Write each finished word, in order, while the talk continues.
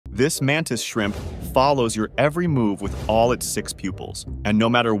This mantis shrimp follows your every move with all its 6 pupils. And no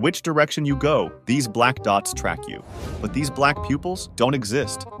matter which direction you go, these black dots track you. But these black pupils don't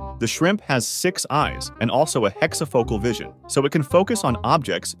exist. The shrimp has 6 eyes and also a hexafocal vision, so it can focus on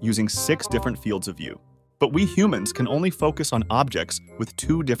objects using 6 different fields of view. But we humans can only focus on objects with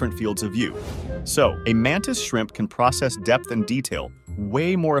 2 different fields of view. So, a mantis shrimp can process depth and detail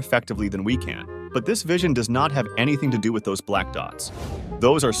way more effectively than we can. But this vision does not have anything to do with those black dots.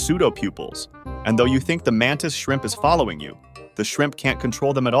 Those are pseudo-pupils. And though you think the mantis shrimp is following you, the shrimp can't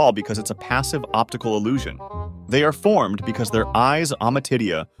control them at all because it's a passive optical illusion. They are formed because their eyes'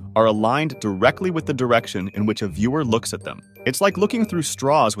 ommatidia are aligned directly with the direction in which a viewer looks at them. It's like looking through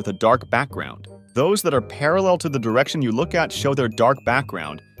straws with a dark background. Those that are parallel to the direction you look at show their dark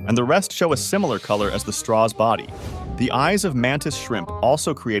background, and the rest show a similar color as the straw's body. The eyes of mantis shrimp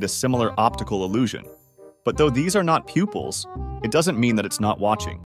also create a similar optical illusion. But though these are not pupils, it doesn't mean that it's not watching.